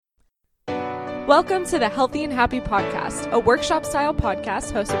Welcome to the Healthy and Happy Podcast, a workshop-style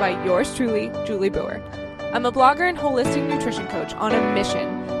podcast hosted by yours truly, Julie Boer. I'm a blogger and holistic nutrition coach on a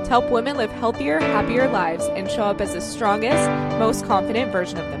mission to help women live healthier, happier lives and show up as the strongest, most confident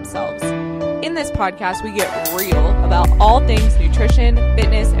version of themselves. In this podcast, we get real about all things nutrition,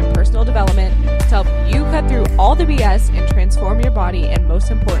 fitness, and personal development to help you cut through all the BS and transform your body and,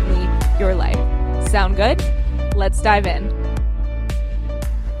 most importantly, your life. Sound good? Let's dive in.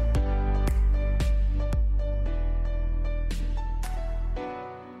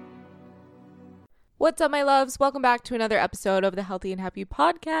 What's up, my loves? Welcome back to another episode of the Healthy and Happy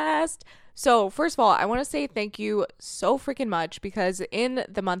Podcast. So first of all, I want to say thank you so freaking much because in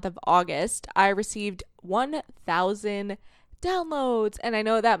the month of August, I received 1,000 downloads. And I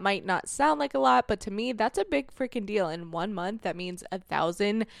know that might not sound like a lot, but to me, that's a big freaking deal. In 1 month, that means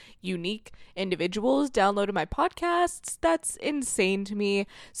 1,000 unique individuals downloaded my podcasts. That's insane to me.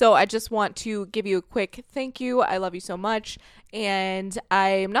 So I just want to give you a quick thank you. I love you so much. And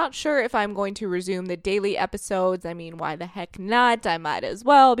I'm not sure if I'm going to resume the daily episodes. I mean, why the heck not? I might as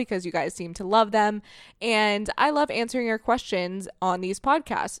well because you guys seem to love them. And I love answering your questions on these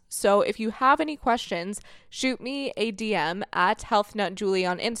podcasts. So if you have any questions, shoot me a DM at HealthNutJulie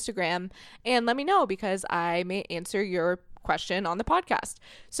on Instagram and let me know because I may answer your question on the podcast.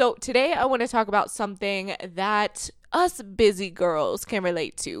 So today I want to talk about something that us busy girls can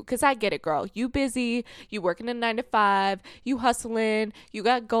relate to, because I get it, girl. You busy, you working a 9 to 5, you hustling, you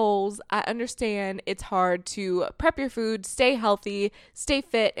got goals. I understand it's hard to prep your food, stay healthy, stay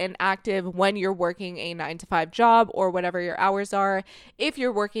fit and active when you're working a 9 to 5 job or whatever your hours are. If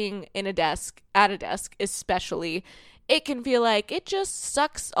you're working at a desk especially, it can feel like it just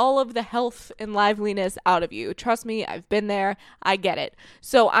sucks all of the health and liveliness out of you. Trust me, I've been there. I get it.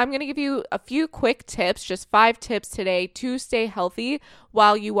 So I'm going to give you a few quick tips, just 5 tips today to stay healthy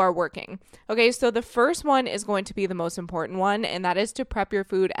while you are working. Okay, so the first one is going to be the most important one, and that is to prep your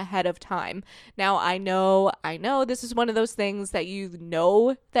food ahead of time. Now, I know this is one of those things that you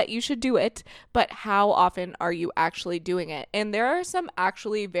know that you should do it, but how often are you actually doing it? And there are some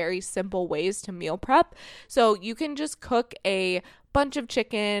actually very simple ways to meal prep. So you can just cook a bunch of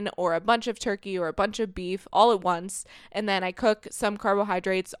chicken or a bunch of turkey or a bunch of beef all at once, and then I cook some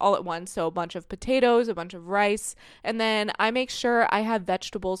carbohydrates all at once, so a bunch of potatoes, a bunch of rice, and then I make sure I have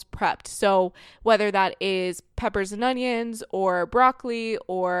vegetables prepped. So whether that is peppers and onions or broccoli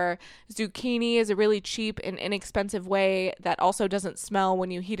or zucchini is a really cheap and inexpensive way that also doesn't smell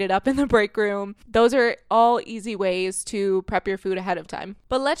when you heat it up in the break room. Those are all easy ways to prep your food ahead of time.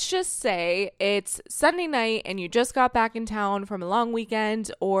 But let's just say it's Sunday night and you just got back in town from a long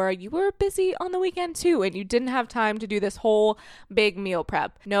weekend, or you were busy on the weekend too and you didn't have time to do this whole big meal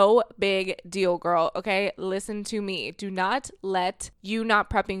prep. No big deal, girl. Okay, listen to me. Do not let you not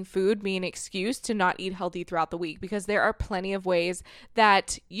prepping food be an excuse to not eat healthy throughout the week, because there are plenty of ways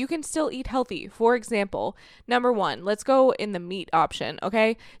that you can still eat healthy. For example, number 1, let's go in the meat option.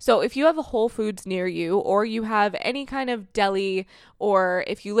 Okay, so if you have a Whole Foods near you, or you have any kind of deli, or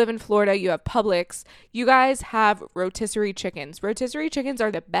if you live in Florida, you have Publix, you guys have rotisserie chickens. Rotisserie chickens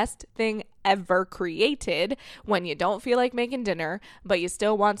are the best thing ever created when you don't feel like making dinner, but you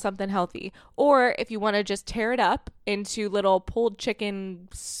still want something healthy. Or if you want to just tear it up into little pulled chicken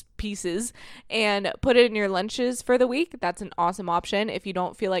pieces and put it in your lunches for the week, that's an awesome option if you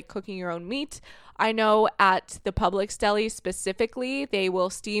don't feel like cooking your own meat. I know at the Publix deli specifically, they will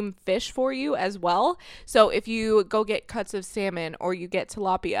steam fish for you as well. So if you go get cuts of salmon or you get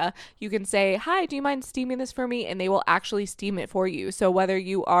tilapia, you can say, "Hi, do you mind steaming this for me?" And they will actually steam it for you. So whether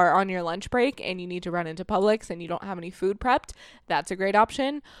you are on your lunch break and you need to run into Publix and you don't have any food prepped, that's a great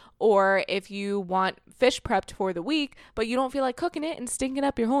option. Or if you want fish prepped for the week, but you don't feel like cooking it and stinking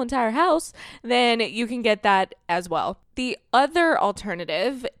up your whole entire house, then you can get that as well. The other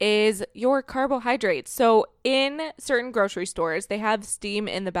alternative is your carbohydrates. So in certain grocery stores, they have steam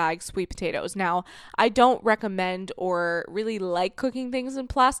in the bag sweet potatoes. Now, I don't recommend or really like cooking things in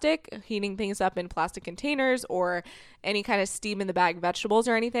plastic, heating things up in plastic containers, or any kind of steam in the bag vegetables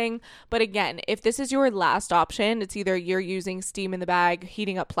or anything. But again, if this is your last option, it's either you're using steam in the bag,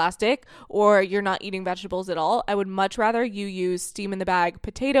 heating up plastic, or you're not eating vegetables at all. I would much rather you use steam in the bag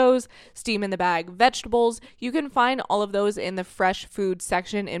potatoes, steam in the bag vegetables. You can find all of those in the fresh food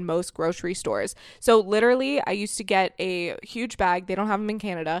section in most grocery stores. So literally celery. I used to get a huge bag. They don't have them in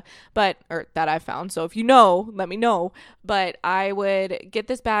Canada, or that I found. So if you know, let me know. But I would get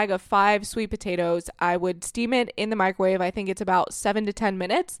this bag of 5 sweet potatoes. I would steam it in the microwave. I think it's about 7 to 10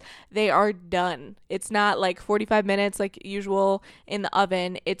 minutes. They are done. It's not like 45 minutes like usual in the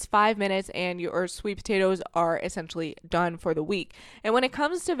oven. It's 5 minutes and your sweet potatoes are essentially done for the week. And when it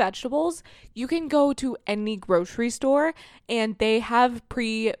comes to vegetables, you can go to any grocery store and they have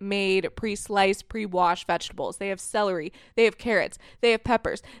pre-made, pre-sliced, pre-washed vegetables. They have celery, they have carrots, they have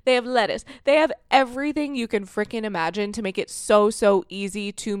peppers, they have lettuce, they have everything you can freaking imagine to make it so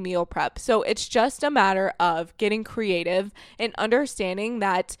easy to meal prep. So it's just a matter of getting creative and understanding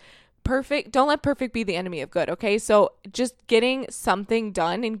that don't let perfect be the enemy of good, okay? So just getting something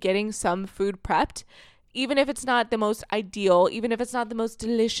done and getting some food prepped, even if it's not the most ideal, even if it's not the most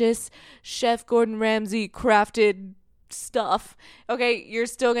delicious Chef Gordon Ramsay crafted stuff, okay, you're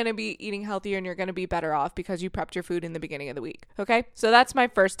still going to be eating healthier and you're going to be better off because you prepped your food in the beginning of the week, okay? So that's my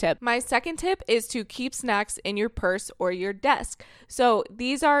first tip. My second tip is to keep snacks in your purse or your desk. So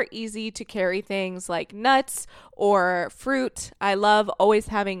these are easy to carry things like nuts or fruit. I love always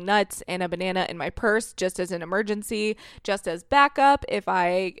having nuts and a banana in my purse just as an emergency, just as backup if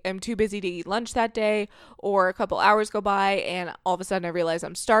I am too busy to eat lunch that day or a couple hours go by and all of a sudden I realize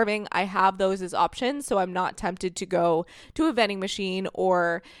I'm starving. I have those as options so I'm not tempted to go to a vending machine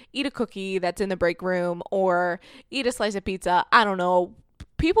or eat a cookie that's in the break room or eat a slice of pizza. I don't know.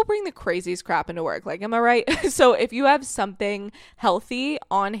 People bring the craziest crap into work. Like, am I right? So if you have something healthy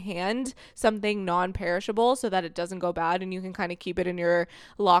on hand, something non-perishable so that it doesn't go bad and you can kind of keep it in your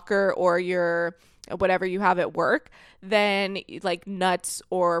locker or your whatever you have at work, then like nuts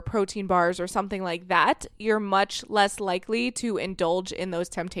or protein bars or something like that, you're much less likely to indulge in those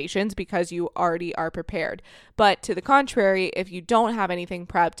temptations because you already are prepared. But to the contrary, if you don't have anything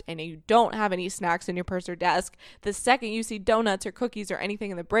prepped and you don't have any snacks in your purse or desk, the second you see donuts or cookies or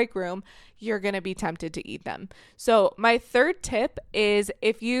anything in the break room, you're going to be tempted to eat them. So my third tip is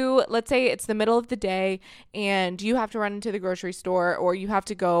if you, let's say it's the middle of the day and you have to run into the grocery store or you have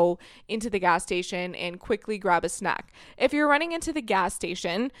to go into the gas station and quickly grab a snack. If you're running into the gas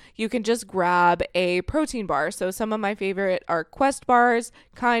station, you can just grab a protein bar. So some of my favorite are Quest bars,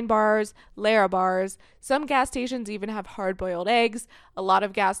 Kind bars, Lara bars. Some gas stations even have hard-boiled eggs. A lot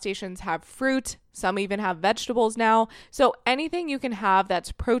of gas stations have fruit. Some even have vegetables now. So anything you can have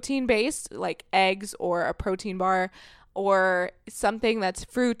that's protein-based, like eggs or a protein bar, or something that's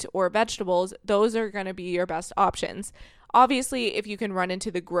fruit or vegetables, those are going to be your best options. Obviously, if you can run into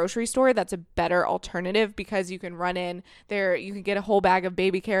the grocery store, that's a better alternative because you can run in there, you can get a whole bag of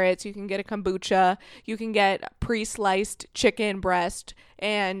baby carrots, you can get a kombucha, you can get pre-sliced chicken breast,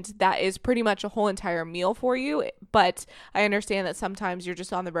 and that is pretty much a whole entire meal for you. But I understand that sometimes you're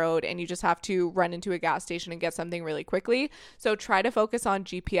just on the road and you just have to run into a gas station and get something really quickly. So try to focus on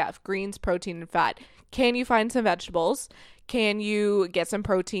GPF, greens, protein, and fat. Can you find some vegetables? Can you get some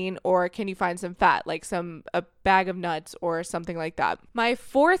protein, or can you find some fat, like a bag of nuts or something like that? My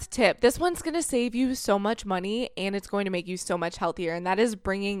fourth tip, this one's going to save you so much money and it's going to make you so much healthier, and that is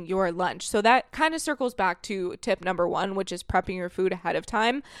bringing your lunch. So that kind of circles back to tip number 1, which is prepping your food ahead of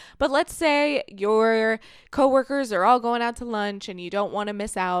time. But let's say your coworkers are all going out to lunch and you don't want to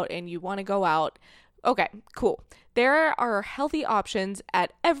miss out and you want to go out. Okay, cool. There are healthy options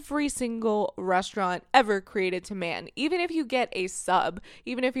at every single restaurant ever created to man. Even if you get a sub,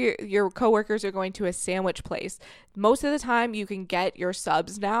 even if your coworkers are going to a sandwich place, most of the time you can get your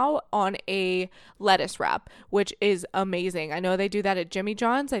subs now on a lettuce wrap, which is amazing. I know they do that at Jimmy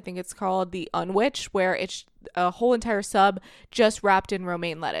John's. I think it's called the Unwich, where it's a whole entire sub just wrapped in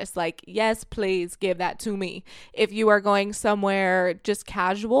romaine lettuce. Like, yes, please give that to me. If you are going somewhere just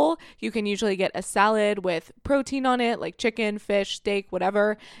casual, you can usually get a salad with protein on it, like chicken, fish, steak,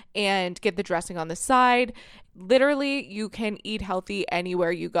 whatever, and get the dressing on the side. Literally, you can eat healthy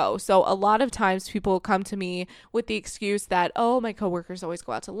anywhere you go. So a lot of times people come to me with the excuse that, oh, my coworkers always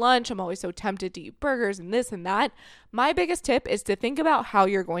go out to lunch. I'm always so tempted to eat burgers and this and that. My biggest tip is to think about how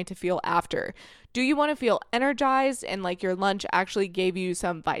you're going to feel after. Do you want to feel energized and like your lunch actually gave you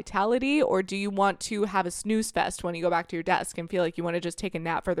some vitality, or do you want to have a snooze fest when you go back to your desk and feel like you want to just take a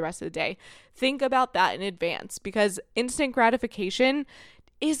nap for the rest of the day? Think about that in advance, because instant gratification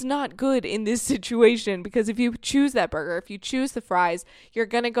is not good in this situation, because if you choose that burger, if you choose the fries, you're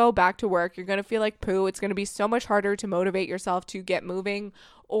going to go back to work. You're going to feel like poo. It's going to be so much harder to motivate yourself to get moving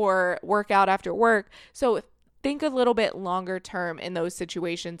or work out after work. So think a little bit longer term in those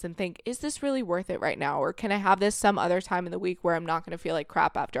situations and think, is this really worth it right now? Or can I have this some other time in the week where I'm not going to feel like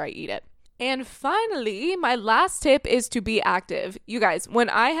crap after I eat it? And finally, my last tip is to be active. You guys, when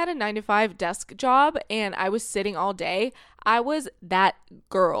I had a 9 to 5 desk job and I was sitting all day, I was that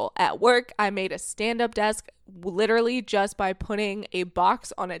girl at work. I made a stand-up desk literally just by putting a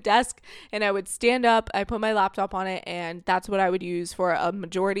box on a desk, and I would stand up, I put my laptop on it, and that's what I would use for a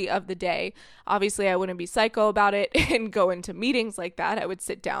majority of the day. Obviously, I wouldn't be psycho about it and go into meetings like that. I would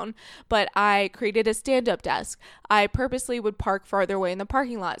sit down, but I created a stand-up desk. I purposely would park farther away in the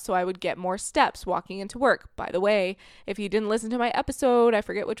parking lot so I would get more steps walking into work. By the way, if you didn't listen to my episode, I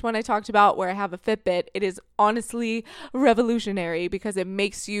forget which one I talked about, where I have a Fitbit, it is honestly revolutionary because it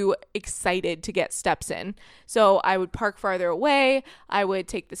makes you excited to get steps in. So I would park farther away. I would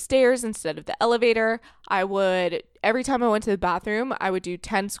take the stairs instead of the elevator. Every time I went to the bathroom, I would do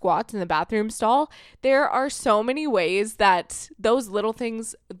 10 squats in the bathroom stall. There are so many ways that those little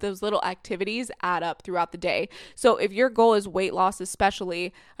things, those little activities add up throughout the day. So if your goal is weight loss,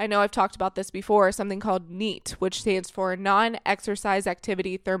 especially, I know I've talked about this before, something called NEAT, which stands for non-exercise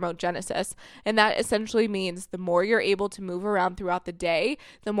activity thermogenesis. And that essentially means the more you're able to move around throughout the day,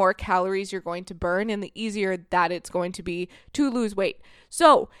 the more calories you're going to burn and the easier that it's going to be to lose weight.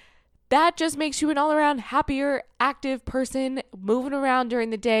 So that just makes you an all-around happier, active person. Moving around during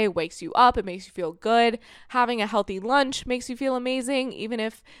the day wakes you up. It makes you feel good. Having a healthy lunch makes you feel amazing. Even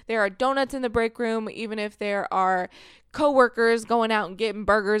if there are donuts in the break room, even if there are coworkers going out and getting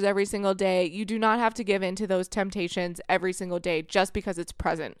burgers every single day, you do not have to give in to those temptations every single day just because it's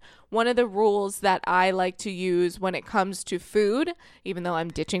present. One of the rules that I like to use when it comes to food, even though I'm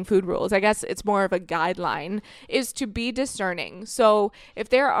ditching food rules, I guess it's more of a guideline, is to be discerning. So if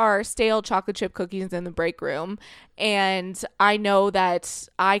there are stale chocolate chip cookies in the break room and I know that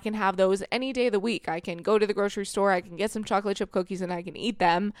I can have those any day of the week, I can go to the grocery store, I can get some chocolate chip cookies and I can eat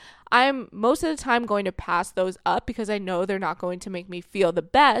them, I'm most of the time going to pass those up because I know they're not going to make me feel the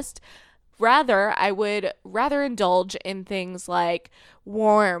best. I would rather indulge in things like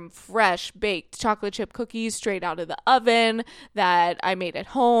warm, fresh, baked chocolate chip cookies straight out of the oven that I made at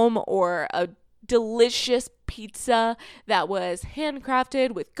home, or a delicious pizza that was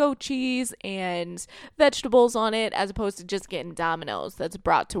handcrafted with goat cheese and vegetables on it, as opposed to just getting Domino's that's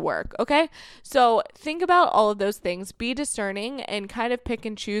brought to work. Okay, so think about all of those things, be discerning, and kind of pick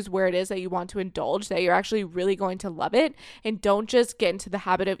and choose where it is that you want to indulge, that you're actually really going to love it, and don't just get into the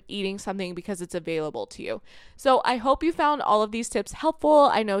habit of eating something because it's available to you. So I hope you found all of these tips helpful.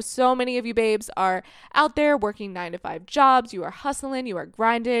 I know so many of you babes are out there working 9 to 5 jobs. You are hustling, you are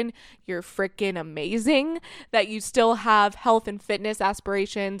grinding, you're freaking amazing, that you still have health and fitness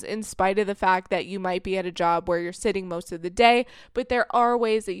aspirations in spite of the fact that you might be at a job where you're sitting most of the day, but there are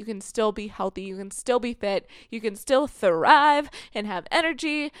ways that you can still be healthy, you can still be fit, you can still thrive and have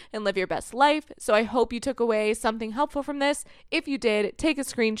energy and live your best life. So I hope you took away something helpful from this. If you did, take a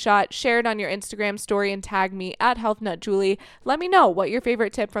screenshot, share it on your Instagram story, and tag me at HealthNutJulie. Let me know what your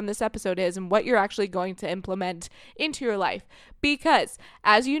favorite tip from this episode is and what you're actually going to implement into your life. Because,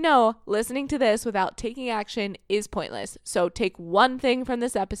 as you know, listening to this without taking action is pointless. So take one thing from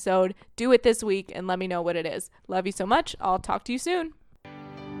this episode, do it this week, and let me know what it is. Love you so much. I'll talk to you soon.